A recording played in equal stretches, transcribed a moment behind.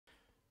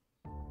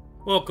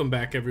Welcome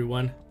back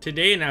everyone.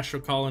 Today in Astro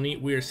Colony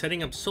we are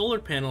setting up solar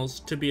panels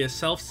to be a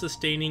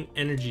self-sustaining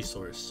energy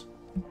source.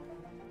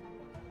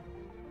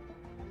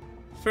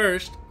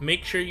 First,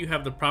 make sure you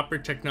have the proper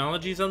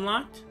technologies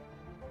unlocked.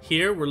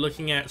 Here we're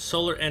looking at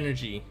solar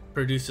energy,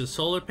 produces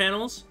solar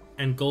panels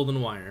and golden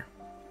wire.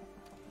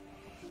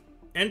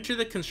 Enter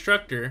the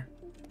constructor,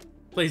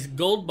 place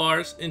gold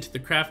bars into the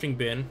crafting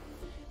bin,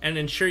 and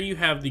ensure you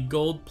have the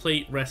gold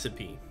plate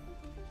recipe.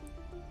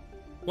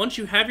 Once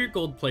you have your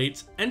gold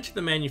plates, enter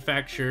the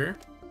manufacturer,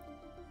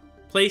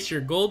 place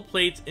your gold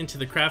plates into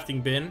the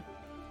crafting bin,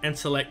 and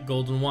select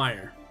golden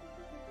wire.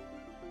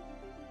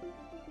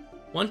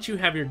 Once you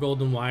have your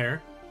golden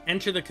wire,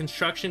 enter the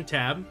construction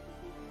tab,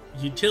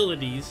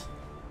 utilities,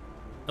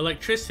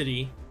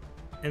 electricity,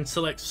 and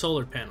select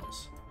solar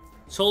panels.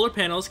 Solar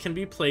panels can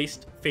be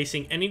placed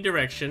facing any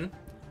direction.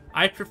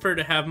 I prefer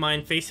to have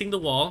mine facing the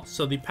wall,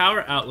 so the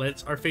power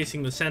outlets are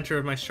facing the center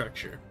of my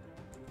structure.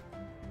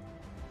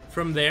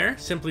 From there,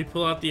 simply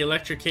pull out the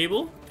electric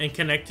cable and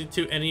connect it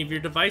to any of your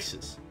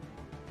devices.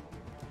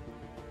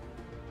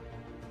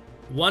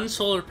 One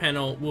solar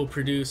panel will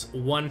produce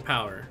one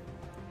power.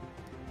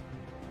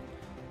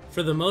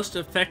 For the most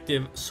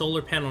effective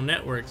solar panel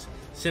networks,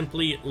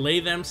 simply lay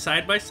them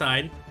side by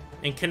side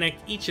and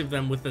connect each of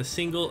them with a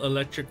single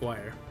electric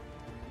wire.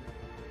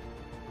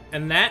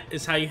 And that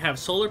is how you have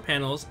solar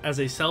panels as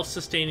a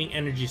self-sustaining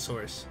energy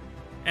source.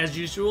 As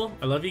usual,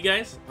 I love you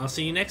guys. I'll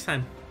see you next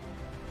time.